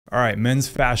All right, Men's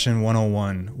Fashion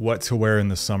 101, what to wear in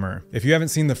the summer. If you haven't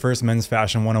seen the first Men's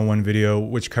Fashion 101 video,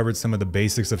 which covered some of the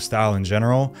basics of style in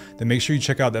general, then make sure you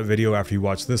check out that video after you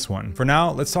watch this one. For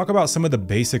now, let's talk about some of the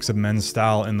basics of men's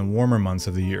style in the warmer months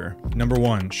of the year. Number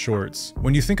 1, shorts.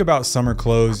 When you think about summer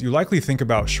clothes, you likely think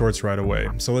about shorts right away,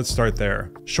 so let's start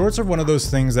there. Shorts are one of those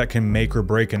things that can make or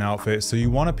break an outfit, so you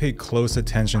want to pay close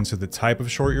attention to the type of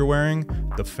short you're wearing,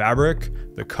 the fabric,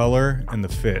 the color, and the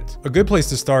fit. A good place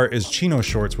to start is chino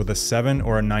shorts with a 7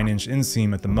 or a 9-inch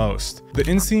inseam at the most. The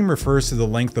inseam refers to the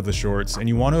length of the shorts, and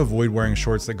you want to avoid wearing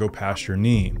shorts that go past your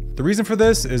knee. The reason for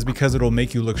this is because it'll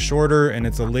make you look shorter and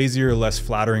it's a lazier, less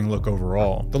flattering look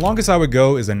overall. The longest I would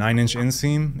go is a 9-inch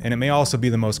inseam, and it may also be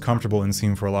the most comfortable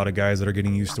inseam for a lot of guys that are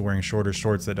getting used to wearing shorter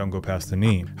shorts that don't go past the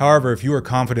knee. However, if you are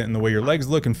confident in the way your legs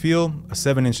look and feel, a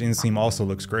 7-inch inseam also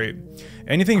looks great.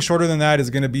 Anything shorter than that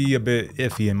is going to be a bit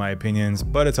iffy in my opinions,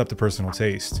 but it's up to personal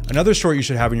taste. Another short you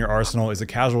should have in your arsenal is a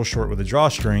casual short with a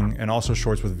drawstring, and also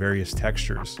shorts with various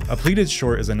textures. A pleated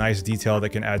short is a nice detail that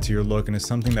can add to your look and is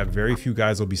something that very few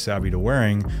guys will be savvy to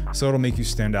wearing, so it'll make you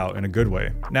stand out in a good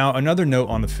way. Now, another note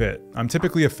on the fit. I'm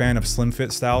typically a fan of slim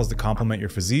fit styles to complement your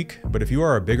physique, but if you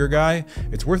are a bigger guy,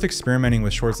 it's worth experimenting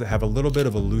with shorts that have a little bit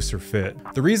of a looser fit.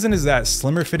 The reason is that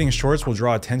slimmer fitting shorts will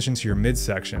draw attention to your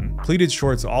midsection. Pleated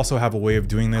shorts also have a way of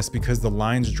doing this because the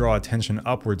lines draw attention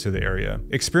upward to the area.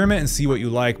 Experiment and see what you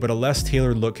like, but a less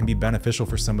tailored look can be beneficial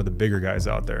for some of the bigger guys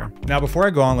out there. Now, before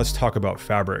I go on, let's talk about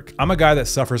fabric. I'm a guy that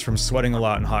suffers from sweating a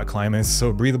lot in hot climates,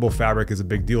 so breathable fabric is a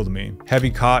big deal to me.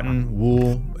 Heavy cotton,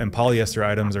 wool, and polyester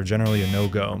items are generally a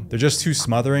no-go. They're just too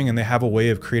smothering, and they have a way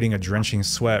of creating a drenching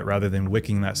sweat rather than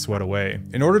wicking that sweat away.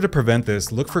 In order to prevent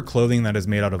this, look for clothing that is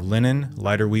made out of linen,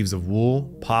 lighter weaves of wool,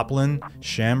 poplin,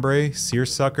 chambray,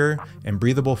 seersucker, and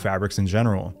breathable fabrics in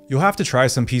general. You'll have to try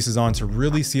some pieces on to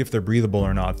really see if they're breathable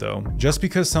or not though. Just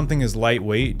because something is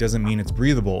lightweight doesn't mean it's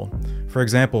breathable. For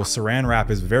example, saran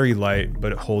wrap is very light,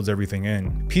 but it holds everything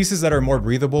in. Pieces that are more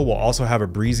breathable will also have a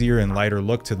breezier and lighter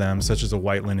look to them, such as a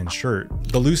white linen shirt.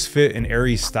 The loose fit and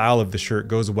airy style of the shirt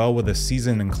goes well with a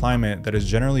season and climate that is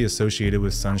generally associated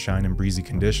with sunshine and breezy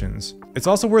conditions. It's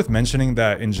also worth mentioning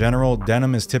that in general,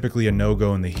 denim is typically a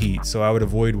no-go in the heat, so I would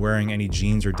avoid wearing any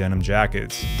jeans or denim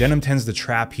jackets. Denim tends to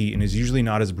trap heat and is usually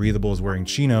not as breathable as wearing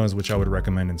chinos, which I would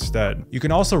recommend instead. You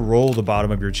can also roll the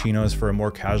bottom of your chinos for a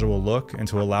more casual look and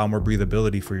to allow more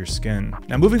breathability for your skin.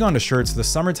 Now, moving on to shirts, the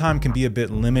summertime can be a bit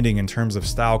limiting in terms of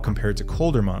style compared to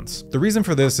colder months. The reason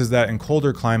for this is that in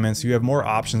colder climates, you have more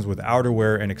options with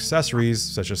outerwear and accessories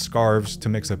such as scarves to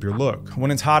mix up your look.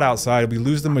 When it's hot outside, we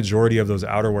lose the majority of those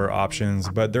outerwear options,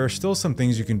 but there are still some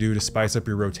things you can do to spice up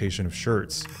your rotation of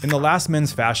shirts. In the last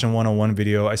Men's Fashion 101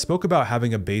 video, I spoke about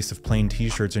having a base of plain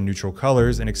t-shirts in neutral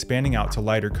colors and expanding out to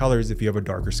lighter colors if you have a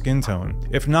darker skin tone.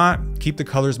 If not, keep the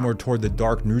colors more toward the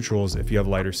dark neutrals if you have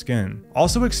lighter skin.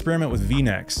 Also experiment with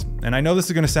V-necks. And I know this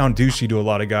is going to sound douchey to a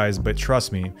lot of guys, but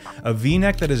trust me, a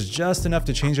V-neck that is just enough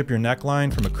to change up your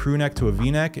neckline from a crew neck to a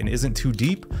V-neck and isn't too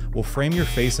deep will frame your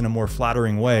face in a more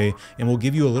flattering way and will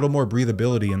give you a little more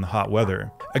breathability in the hot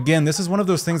weather. Again, this is one of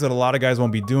those things that a lot of guys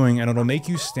won't be doing, and it'll make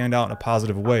you stand out in a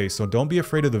positive way, so don't be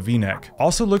afraid of the V-neck.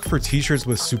 Also look for t-shirts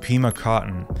with Supima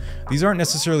cotton. These aren't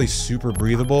necessarily super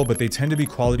breathable, but they tend to be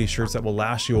quality shirts that will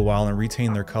last you a while and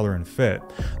retain their color and fit.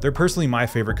 They're personally my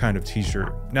favorite kind of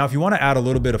t-shirt. Now, if you want to add a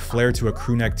little bit of flair to a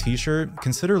crew neck t-shirt,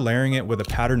 consider layering it with a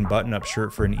patterned button-up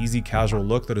shirt for an easy casual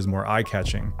look that is more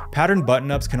eye-catching. Patterned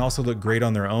button-ups can also look great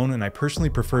on their own, and I personally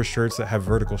prefer shirts that have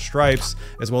vertical stripes,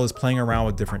 as well as playing around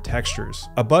with different textures.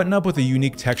 A button-up with a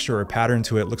unique texture or pattern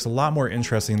to it looks a lot more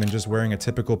interesting than just wearing a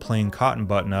typical plain cotton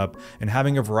button-up, and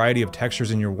having a variety of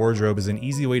textures in your wardrobe is an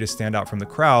easy way to stand out from the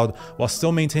crowd while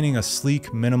still maintaining a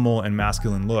sleek, minimal, and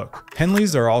masculine look.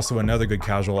 Henleys are also another good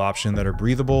casual option that are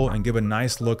breathable and give a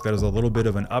nice look that is a little bit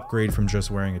of an upgrade from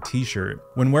just wearing a t-shirt.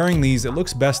 When wearing these, it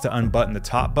looks best to unbutton the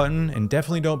top button, and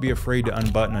definitely don't be afraid to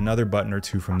unbutton another button or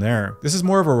two from there. This is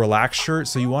more of a relaxed shirt,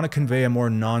 so you want to convey a more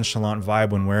nonchalant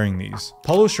vibe when wearing these.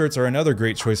 Polo shirts are another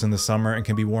great choice in the summer and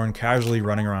can be worn casually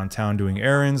running around town doing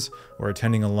errands or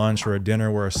attending a lunch or a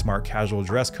dinner where a smart casual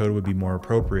dress code would be more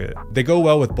appropriate. They go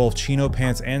well with both chino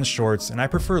pants and shorts, and I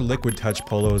prefer liquid touch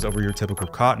polos over your typical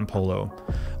cotton polo.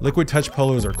 Liquid touch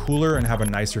polos are cooler and have a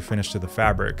nicer finish to the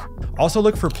fabric. Also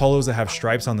look for polos that have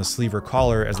stripes on the sleeve or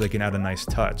collar, as they can add a nice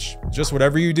touch. Just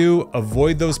whatever you do,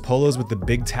 avoid those polos with the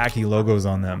big tacky logos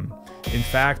on them. In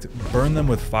fact, burn them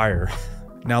with fire.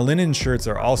 Now, linen shirts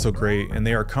are also great, and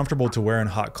they are comfortable to wear in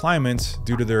hot climates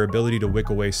due to their ability to wick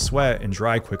away sweat and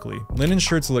dry quickly. Linen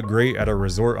shirts look great at a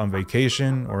resort on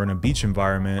vacation or in a beach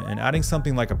environment, and adding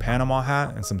something like a Panama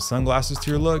hat and some sunglasses to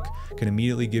your look can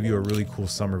immediately give you a really cool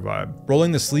summer vibe.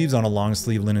 Rolling the sleeves on a long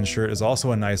sleeve linen shirt is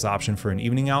also a nice option for an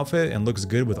evening outfit and looks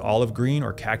good with olive green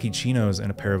or khaki chinos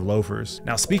and a pair of loafers.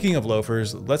 Now, speaking of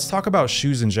loafers, let's talk about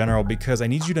shoes in general, because I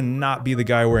need you to not be the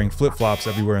guy wearing flip-flops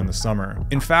everywhere in the summer.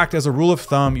 In fact, as a rule of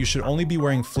thumb, you should only be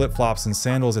wearing flip-flops and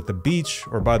sandals at the beach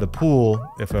or by the pool,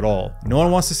 if at all. No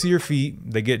one wants to see your feet,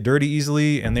 they get dirty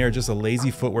easily, and they are just a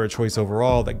lazy footwear choice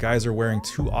overall that guys are wearing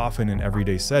too often in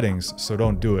everyday settings, so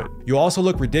don't do it. You'll also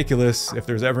look ridiculous if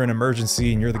there's ever an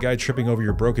emergency and you're the guy tripping over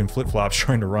your broken flip-flops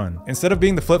trying to run. Instead of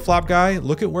being the flip-flop guy,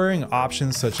 look at wearing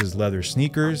options such as leather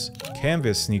sneakers,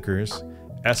 canvas sneakers,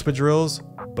 espadrilles,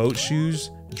 boat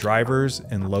shoes, drivers,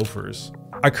 and loafers.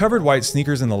 I covered white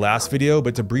sneakers in the last video,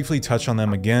 but to briefly touch on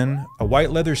them again, a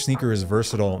white leather sneaker is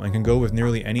versatile and can go with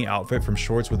nearly any outfit from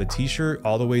shorts with a t-shirt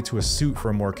all the way to a suit for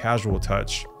a more casual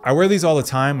touch. I wear these all the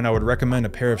time, and I would recommend a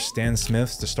pair of Stan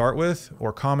Smiths to start with,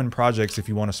 or Common Projects if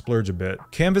you want to splurge a bit.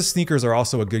 Canvas sneakers are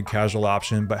also a good casual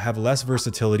option, but have less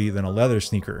versatility than a leather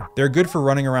sneaker. They're good for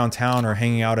running around town or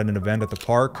hanging out at an event at the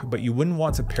park, but you wouldn't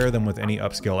want to pair them with any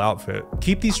upscale outfit.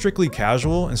 Keep these strictly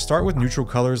casual and start with neutral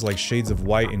colors like shades of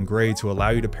white and gray to allow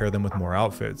you to pair them with more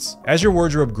outfits. As your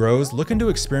wardrobe grows, look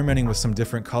into experimenting with some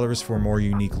different colors for more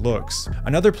unique looks.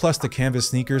 Another plus to canvas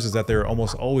sneakers is that they're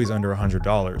almost always under $100.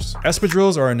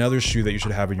 Espadrilles are another shoe that you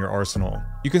should have in your arsenal.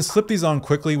 You can slip these on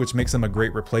quickly, which makes them a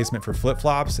great replacement for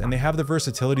flip-flops, and they have the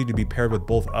versatility to be paired with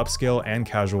both upscale and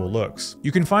casual looks.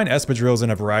 You can find espadrilles in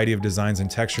a variety of designs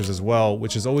and textures as well,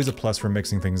 which is always a plus for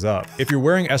mixing things up. If you're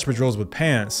wearing espadrilles with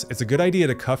pants, it's a good idea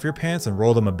to cuff your pants and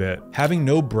roll them a bit. Having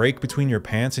no break between your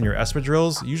pants and your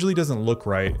espadrilles usually doesn't look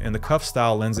right, and the cuff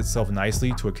style lends itself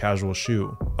nicely to a casual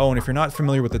shoe. Oh, and if you're not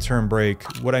familiar with the term break,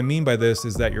 what I mean by this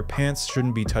is that your pants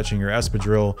shouldn't be touching your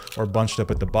espadrille or bunched up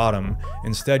at the bottom.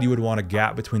 Instead, you would want a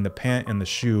gap between the pant and the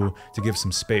shoe to give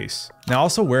some space. Now,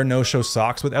 also wear no-show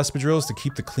socks with espadrilles to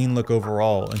keep the clean look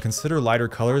overall, and consider lighter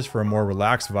colors for a more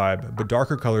relaxed vibe, but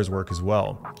darker colors work as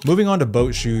well. Moving on to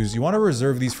boat shoes, you want to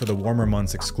reserve these for the warmer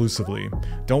months exclusively.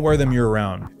 Don't wear them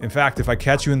year-round. In fact, if I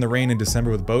catch you in the rain in December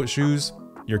with boat shoes,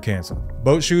 you're canceled.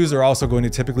 Boat shoes are also going to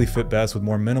typically fit best with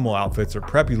more minimal outfits or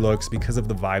preppy looks because of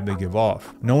the vibe they give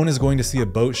off. No one is going to see a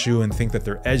boat shoe and think that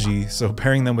they're edgy, so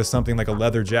pairing them with something like a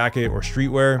leather jacket or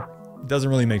streetwear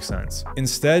doesn't really make sense.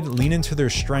 Instead, lean into their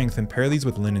strength and pair these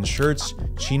with linen shirts,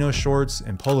 chino shorts,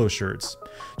 and polo shirts.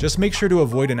 Just make sure to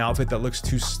avoid an outfit that looks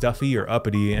too stuffy or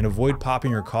uppity, and avoid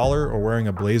popping your collar or wearing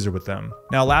a blazer with them.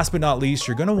 Now, last but not least,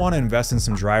 you're going to want to invest in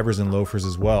some drivers and loafers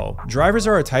as well. Drivers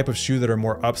are a type of shoe that are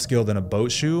more upscale than a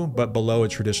boat shoe, but below a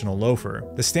traditional loafer.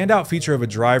 The standout feature of a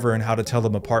driver and how to tell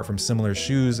them apart from similar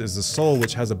shoes is the sole,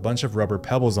 which has a bunch of rubber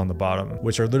pebbles on the bottom,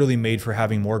 which are literally made for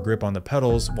having more grip on the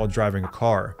pedals while driving a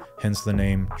car. Hence the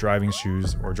name driving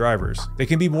shoes or drivers. They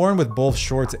can be worn with both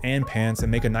shorts and pants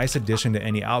and make a nice addition to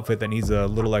any outfit that needs a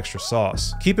little extra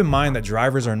sauce. Keep in mind that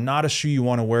drivers are not a shoe you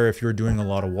want to wear if you're doing a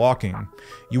lot of walking.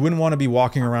 You wouldn't want to be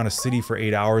walking around a city for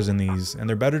 8 hours in these, and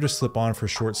they're better to slip on for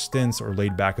short stints or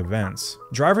laid back events.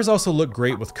 Drivers also look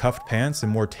great with cuffed pants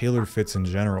and more tailored fits in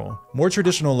general. More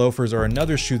traditional loafers are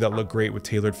another shoe that look great with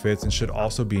tailored fits and should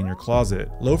also be in your closet.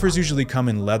 Loafers usually come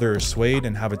in leather or suede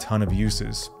and have a ton of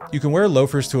uses. You can wear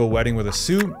loafers to a wedding with a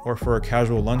suit or for a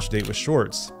casual lunch date with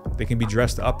shorts. They can be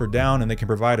dressed up or down, and they can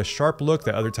provide a sharp look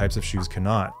that other types of shoes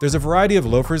cannot. There's a variety of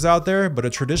loafers out there, but a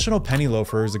traditional penny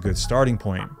loafer is a good starting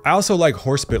point. I also like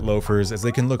horsebit loafers as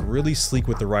they can look really sleek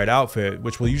with the right outfit,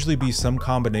 which will usually be some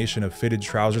combination of fitted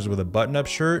trousers with a button-up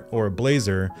shirt or a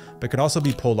blazer, but can also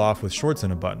be pulled off with shorts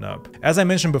and a button-up. As I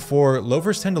mentioned before,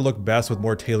 loafers tend to look best with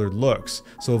more tailored looks,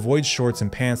 so avoid shorts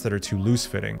and pants that are too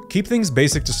loose-fitting. Keep things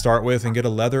basic to start with and get a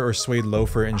leather or suede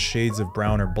loafer in shades of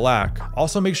brown or black.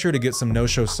 Also make sure to get some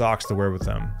no-show socks to wear with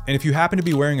them. And if you happen to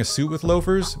be wearing a suit with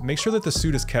loafers, make sure that the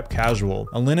suit is kept casual,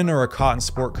 a linen or a cotton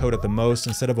sport coat at the most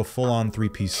instead of a full-on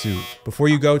three-piece suit. Before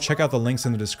you go, check out the links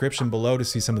in the description below to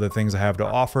see some of the things I have to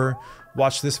offer.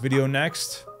 Watch this video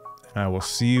next, and I will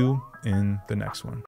see you in the next one.